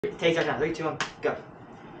Takes our time. 3, 2, 1, go.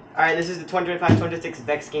 Alright, this is the 2025-2026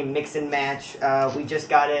 VEXIQ mix and match. We just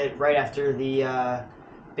got it right after the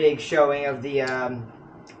big showing of the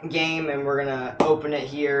game, and we're gonna open it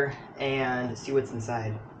here and see what's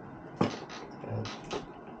inside.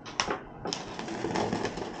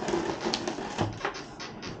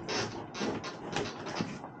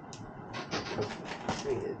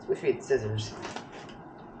 Wish we had scissors.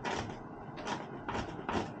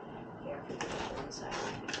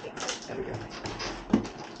 There we go.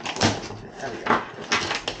 There we go.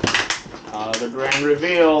 The grand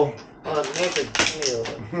reveal. Oh, the major reveal.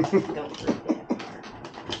 Don't forget that part.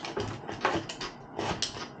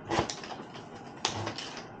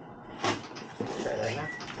 Try that now.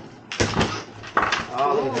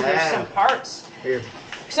 Oh, look at that. There's some parts. Here.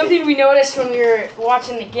 Something we noticed when we were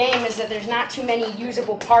watching the game is that there's not too many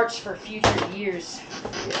usable parts for future years.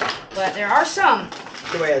 Yeah. But there are some.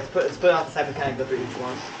 Anyway, let's put it off the side and kind of go through each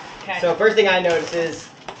one. Okay. So first thing I noticed is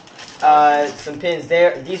some pins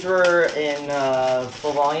there. These were in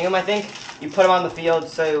full volume, I think. You put them on the field,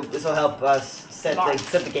 so this will help us set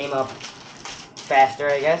the game up faster,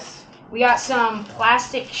 I guess. We got some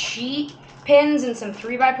plastic sheet pins and some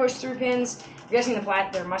 3x push-through pins. I'm guessing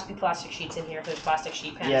there must be plastic sheets in here if there's plastic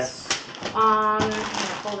sheet pins. Yes. I'm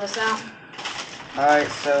gonna pull this out. Alright,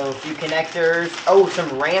 so a few connectors. Oh,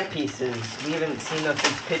 some ramp pieces. We haven't seen those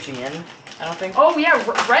things pitching in, I don't think. Oh yeah,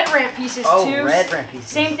 red ramp pieces too. Oh, red ramp pieces.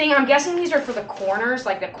 Same thing. I'm guessing these are for the corners,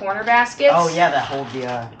 like the corner baskets. Oh yeah, that hold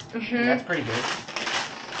the. That's pretty good.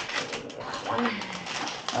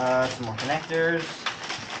 Some more connectors.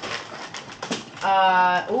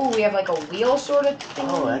 Ooh, we have like a wheel sort of thing.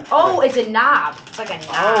 Oh, it's a knob. It's like a knob.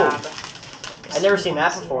 Oh. I've never seen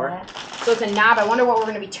that before. So it's a knob. I wonder what we're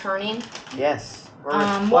going to be turning. Yes.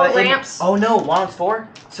 More ramps. Oh no, 1 on 4.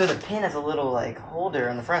 So the pin has a little like holder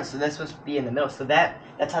on the front, so that's supposed to be in the middle. So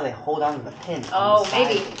that's how they hold on to the pin. Oh,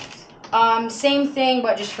 maybe. Same thing,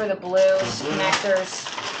 but just for the blues, connectors,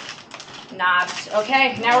 knobs.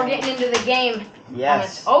 Okay, now we're getting into the game.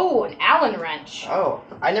 Yes. Oh, an Allen wrench. Oh,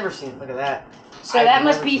 I never seen. Look at that. So that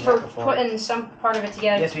must be for putting some part of it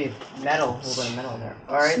together. Yes, we have metal. A little bit of metal in there.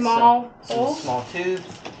 All right. Small holes. Some small tubes.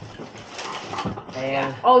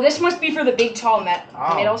 And oh, this must be for the big tall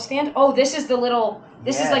metal stand. Oh, this is the little.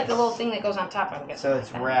 This is like the little thing that goes on top. I'm guessing. So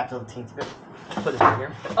it's wrapped a little teensy bit. Put this right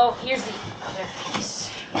here. Oh, here's the other piece.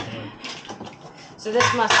 So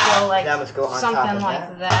this must go like something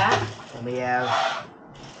like that. And we have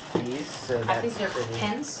these. So I think they're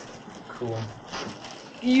pins. Cool.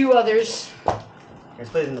 Few others. Let's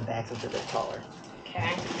put it in the back so it's a bit taller.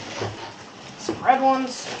 Okay. Some red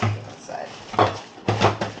ones. Side.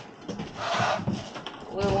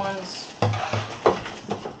 Blue ones.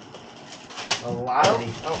 A lot of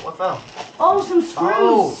these. Oh, what fell? Oh, some screws.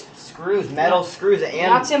 Oh, screws, metal screws, and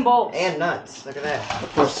nuts and bolts. And nuts. Look at that.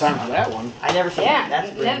 First time for that one. I never seen that.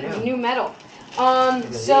 That's brand new metal.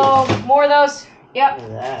 So more of those. Yep.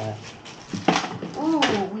 Look at that. Ooh,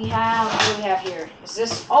 what do we have here? Is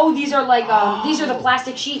this? Oh, these are like these are the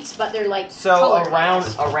plastic sheets, but they're like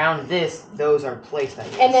around this, those are placed, I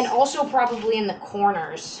guess. And then also probably in the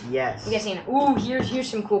corners. Yes. I'm guessing. Ooh, here's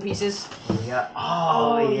some cool pieces. Yeah.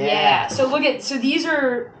 Oh yeah. So look at these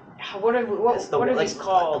are what are these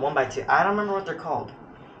called? The 1x2. I don't remember what they're called.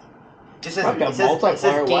 Just says, like it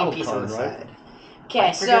says game piece on the side.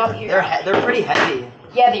 Okay, so here. They're pretty heavy.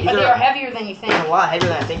 Yeah, they are heavier than you think. They're a lot heavier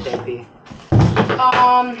than I think they'd be.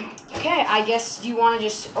 Okay, I guess, do you want to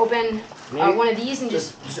just open one of these and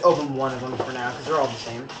just open one of them for now, because they're all the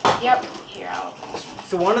same. Yep. Here, I'll open this one.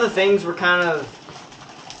 So one of the things we're kind of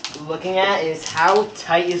looking at is how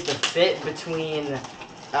tight is the fit between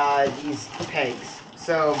these pegs.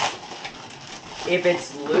 So if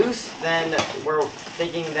it's loose, then we're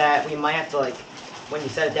thinking that we might have to, like, when you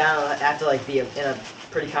set it down, it'll have to, like, be in a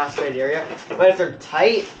pretty concentrated area. But if they're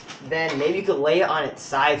tight, then maybe you could lay it on its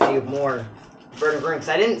side so you have more vertical room. Because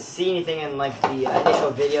I didn't see anything in like the initial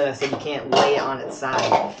video that said you can't lay it on its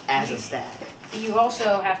side as a stack. You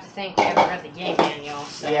also have to think we haven't read the game manual.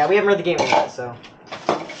 So. Yeah, we haven't read the game yet, so.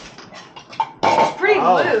 It's pretty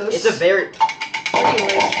loose. It's a pretty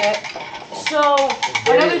loose fit. So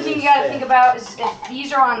another thing you got to think about is if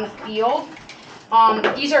these are on the field,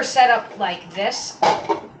 these are set up like this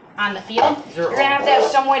on the field. You're gonna have to have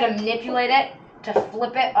some way to manipulate it to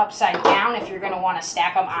flip it upside down if you're going to want to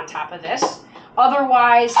stack them on top of this.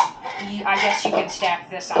 Otherwise, I guess you can stack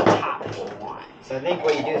this on top if you want. So I think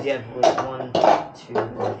what you do is you have 1,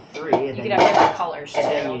 2, 3. And you could have different colors. And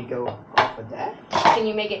then you go off with that. Can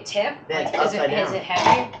you make it tip? Like, is it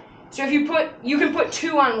heavy? So if you can put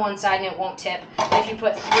 2 on one side and it won't tip. If you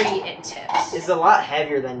put 3, it tips. It's a lot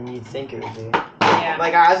heavier than you'd think it would be. Yeah. Yeah.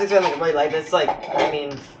 Like I was expecting like really light. It's like I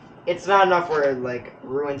mean, it's not enough where it, like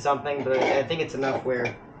ruin something, but I think it's enough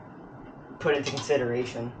where put into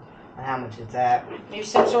consideration on how much it's at. Maybe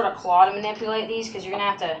some sort of claw to manipulate these, because you're gonna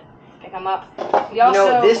have to pick them up. We You also,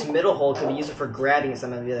 know, this middle hole could be used for grabbing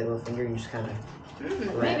something. Be like a little finger, and you just kind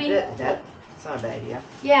of grab maybe. it. That's not a bad idea.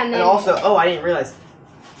 Yeah, and then And also, oh, I didn't realize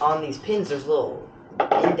on these pins there's little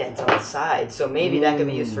indents on the side, so maybe that could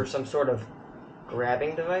be used for some sort of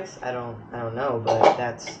grabbing device. I don't know, but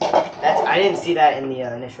that's I didn't see that in the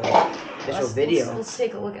initial video. Let's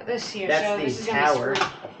take a look at this here. That's so the this is tower.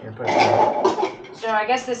 gonna Here, put it there. So I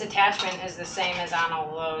guess this attachment is the same as on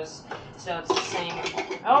all those. So it's the same.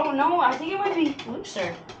 Oh no, I think it might be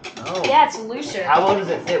looser. Oh. Yeah, it's looser. How well does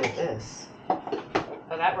it fit with this?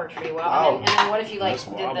 Oh, that worked pretty well. Oh. And then what if you like That's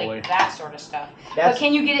did wobbly. like that sort of stuff? That's But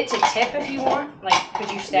can you get it to tip if you want? Like,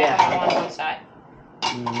 could you stack them on one side?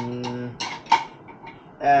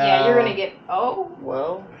 Yeah, you're gonna get. Oh.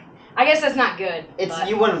 Well, I guess that's not good. it's but,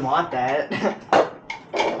 you wouldn't want that.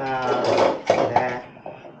 That.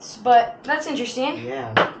 But that's interesting.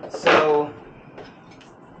 Yeah. So.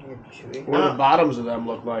 Here, should we? What do the bottoms of them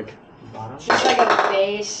look like? Bottom. Just like a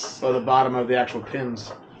base. Or the bottom of the actual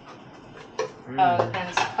pins? Oh,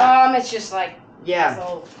 depends. It's just like. Yeah.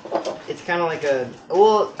 So, It's kind of like a.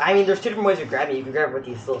 Well, I mean, there's two different ways of grabbing it. You can grab it with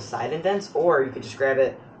these little side indents, or you could just grab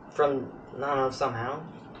it from, I don't know, somehow.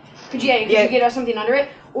 could you get something under it?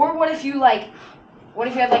 Or what if you like? What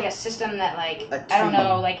if you had like a system that like I don't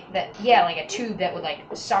know, like that? Yeah, like a tube that would like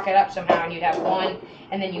suck it up somehow, and you'd have one,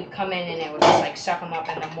 and then you'd come in and it would just like suck them up,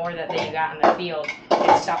 and the more that you got in the field,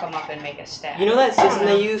 it'd suck them up and make a stack. You know that system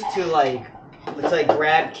they use to like, let's like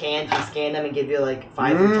grab cans and scan them and give you like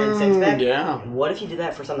 5 or 10 cents back? Yeah. What if you did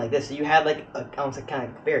that for something like this? So you had like almost like kind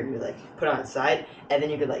of conveyor. You would like put it on its side, and then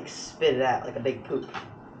you could like spit it out like a big poop.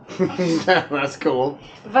 That's cool.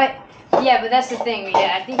 But yeah, but that's the thing.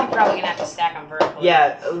 Yeah, I think you're probably gonna have to stack them vertically.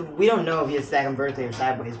 Yeah, we don't know if you stack them vertically or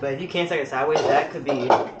sideways, but if you can't stack it sideways, that could be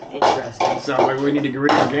interesting. Sounds like we need to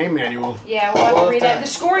read your game manual. Yeah, we'll have to Well, read it. The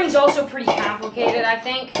scoring's also pretty complicated, I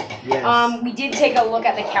think. Yes. We did take a look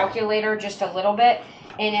at the calculator just a little bit,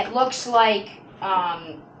 and it looks like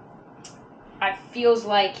it feels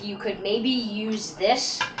like you could maybe use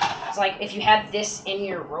this. It's like if you had this in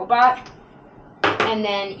your robot, and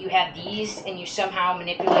then you had these, and you somehow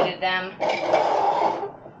manipulated them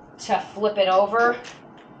to flip it over,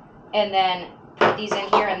 and then put these in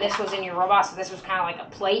here, and this was in your robot, so this was kind of like a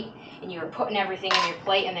plate, and you were putting everything in your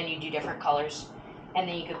plate, and then you do different colors, and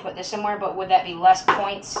then you could put this somewhere. But would that be less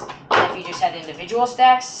points than if you just had individual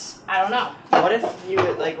stacks? I don't know. What if you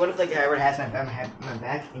like? What if like I were to have my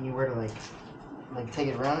back, and you were to like take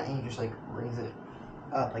it around, and you just like raise it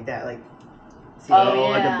up like that, like. See Oh,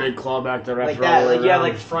 that? yeah. Like a big claw back that wraps Like that, all the way like you have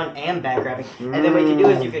around. like front and back grabbing, and then what you can do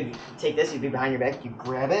is you could take this, you'd be behind your back, you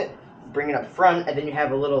grab it, bring it up front, and then you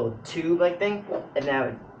have a little tube like thing, and now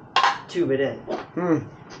it tube it in,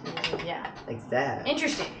 Yeah. like that.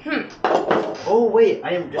 Interesting. Oh wait, I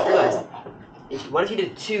didn't just realize. What if you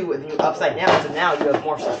did two and then you upside down, so now you have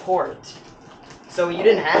more support. So you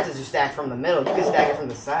didn't have to just stack from the middle, you could stack it from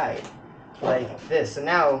the side, like this. So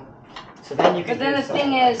now, so then you can. But then do the thing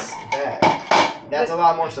something is, like that. That's a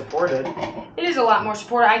lot more supported. it is a lot more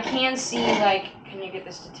support. I can see, like, can you get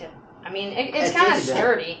this to tip? I mean, it's kind of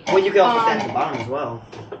sturdy. Well, you can also stack at the bottom as well.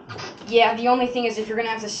 Yeah, the only thing is if you're gonna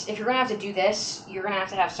have to do this, you're gonna have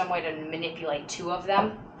to have some way to manipulate two of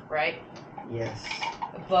them, right? Yes.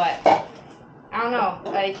 But I don't know.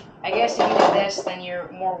 I guess if you do this, then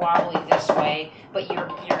you're more wobbly this way, but your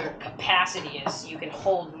capacity is you can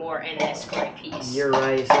hold more in this gray piece. You're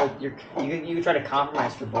right. So you can try to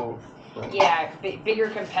compromise for both. But Yeah, bigger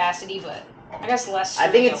capacity, but I guess less. I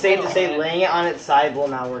think it's sturdy safe a to little say bit. laying it on its side will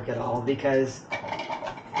not work at all because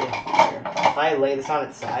if I lay this on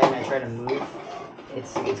its side and I try to move,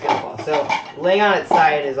 it's gonna fall. So laying on its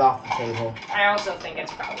side is off the table. I also think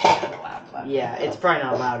it's probably not allowed. But. Yeah, it's probably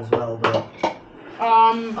not allowed as well, but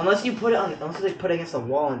unless you put it against the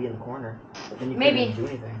wall and be in the corner, then you Maybe. can't do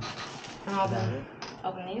anything. about it.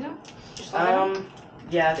 Open these up. Just let it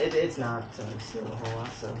Yeah, it's not so seal a whole lot.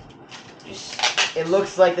 So just it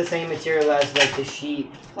looks like the same material as like the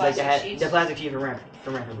sheet, Plastic like sheets? the plastic sheet from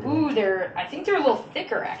record. ooh, I think they're a little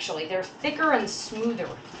thicker actually. They're thicker and smoother.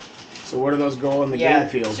 So where do those go in the Yeah. game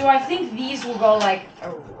field? So I think these will go like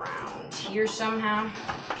around here somehow.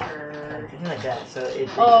 Or Something like that. So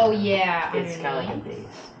oh yeah, it's kind of like a underneath.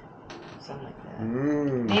 base, something like that.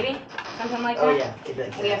 Maybe something like Oh that. yeah, it'd be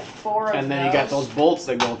like We that. have 4 of And then you got those bolts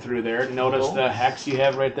that go through there. Notice the hex you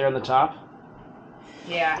have right there on the top?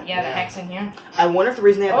 Yeah, Yeah. the hex in here. I wonder if the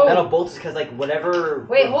reason they have Oh. the metal bolts is because like whatever.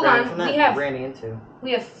 Wait, we're hold grabbing on, From that, we have- we're ramming into.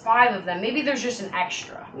 We have 5 of them. Maybe there's just an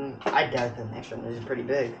extra. I doubt that the next one is pretty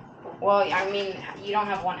big. Well, I mean, you don't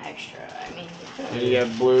have one extra. I mean, And you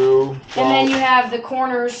have blue. and then you have the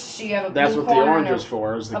corners. So you have a blue That's what the corner orange and is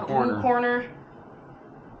for, is the a corner. blue corner.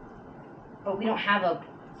 But we don't have a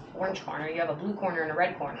orange corner. You have a blue corner and a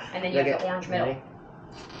red corner, and then you have the orange middle. Ready?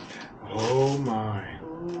 Oh my.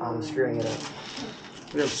 I'm screwing it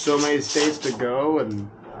up. We have so many states to go, and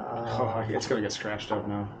oh, Uh, it's gonna get scratched up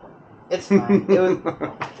now. it's fine.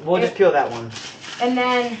 We'll just peel that one. And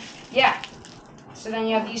then, yeah. So then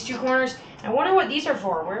you have these 2 corners. I wonder what these are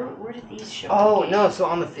for. Where did these show? Oh in the no! game? So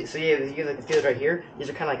on the you have like the field right here. These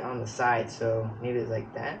are kind of like on the side. So maybe it's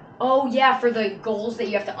like that. Oh yeah, for the goals that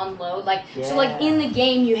you have to unload. Like so, like in the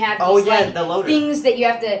game you have these Oh yeah, like the loader. things that you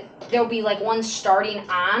have to. There'll be like one starting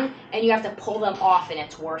on, and you have to pull them off, and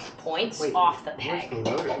it's worth points Wait, off the Where's peg.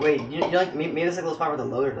 the loader? Wait, you like maybe it's like a little spot where the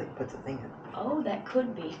loader like puts the thing in. Oh, that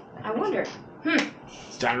could be. I wonder.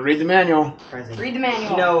 It's time to read the manual. Crazy. Read the manual.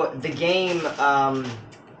 You know the game.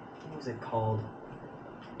 What was it called?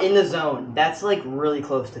 In the Zone. That's like really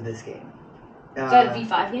close to this game. Is that a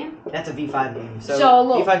V5 game? That's a V5 game. So, So a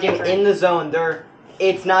little V5 game different. in the Zone.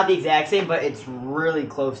 It's not the exact same, but it's really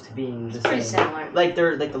close to being the Pretty same. similar. Like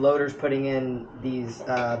they're like the loaders putting in these.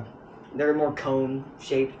 They're more cone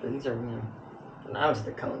shaped, but these are I would say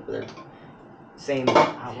they're cones, but they're same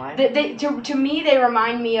outline. To me, they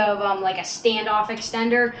remind me of like a standoff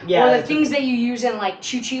extender, Yeah, or the that's things that you use in like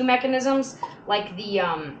choo-choo mechanisms, like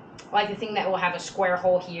the thing that will have a square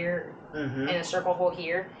hole here Mm-hmm. and a circle hole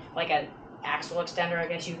here, like a axle extender, I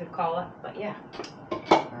guess you could call it. But yeah,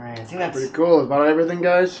 All right, I think that's Pretty cool. About everything,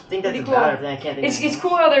 guys. I think that's pretty about cool. everything. I can't think. it's of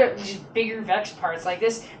cool how they're just bigger Vex parts. Like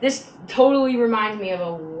this totally reminds me of a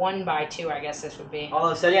 1x2. I guess this would be.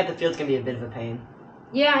 Although setting up the field's gonna be a bit of a pain.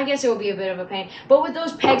 Yeah, I guess it would be a bit of a pain. But with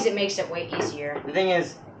those pegs, it makes it way easier. The thing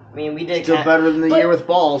is, I mean, we did. Still better than the But- year with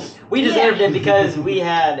balls. We deserved Yeah. it because we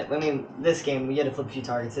had. I mean, this game we had to flip a few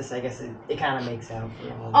targets. This, I guess, it kind of makes out.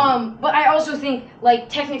 For all of it. But I also think, like,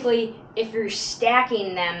 technically, if you're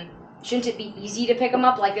stacking them, shouldn't it be easy to pick them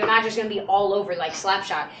up? Like, they're not just going to be all over like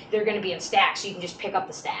Slapshot. They're going to be in stacks, so you can just pick up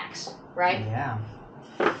the stacks, right? Yeah.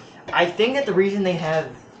 I think that the reason they have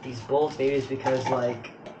these bolts maybe is because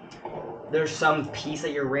like there's some piece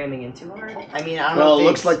that you're ramming into hard. I mean, I don't know. Well, if it they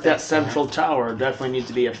looks like that expect central tower definitely needs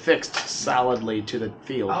to be affixed solidly to the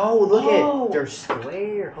field. Oh, look Oh. at they're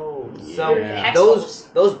square holes. Yeah. So They're hex those holes.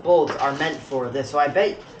 those bolts are meant for this. So I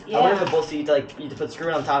bet I wonder if Yeah. the bolts you need to put screw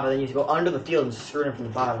in on top, and then you have to go under the field and screw it in from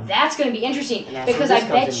the bottom. That's going to be interesting, And that's where because this I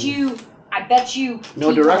comes bet you No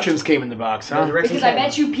people- directions came in the box, huh? No directions Because I came.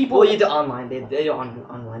 bet you people... Well, you do online. They do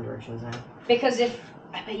online directions now. Because I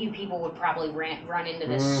bet you people would probably run into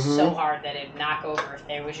this Mhm. so hard that it'd knock over if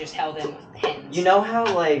they was just held in with pins. You know how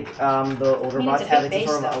like the older I mean, bots it's a have big like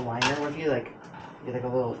some sort base, of a liner with you, like you like a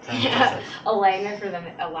little triangle. Yeah. It's a liner for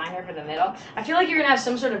the middle. I feel like you're gonna have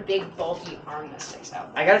some sort of big bulky arm that sticks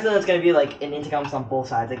out. I got a feeling it's gonna be like an intercoms on both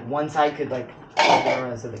sides. Like one side could like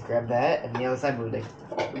so they grab that, and the other side would like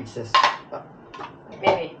reach this.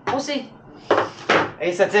 Maybe. We'll see. I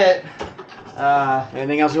guess that's it.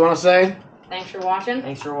 Anything else you want to say? Thanks for watching.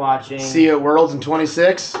 Thanks for watching. See you at Worlds in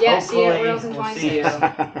 26. Yeah, see you at Hopefully, Worlds in we'll 26. see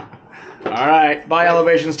you. All right. Bye,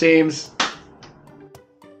 Elevations teams.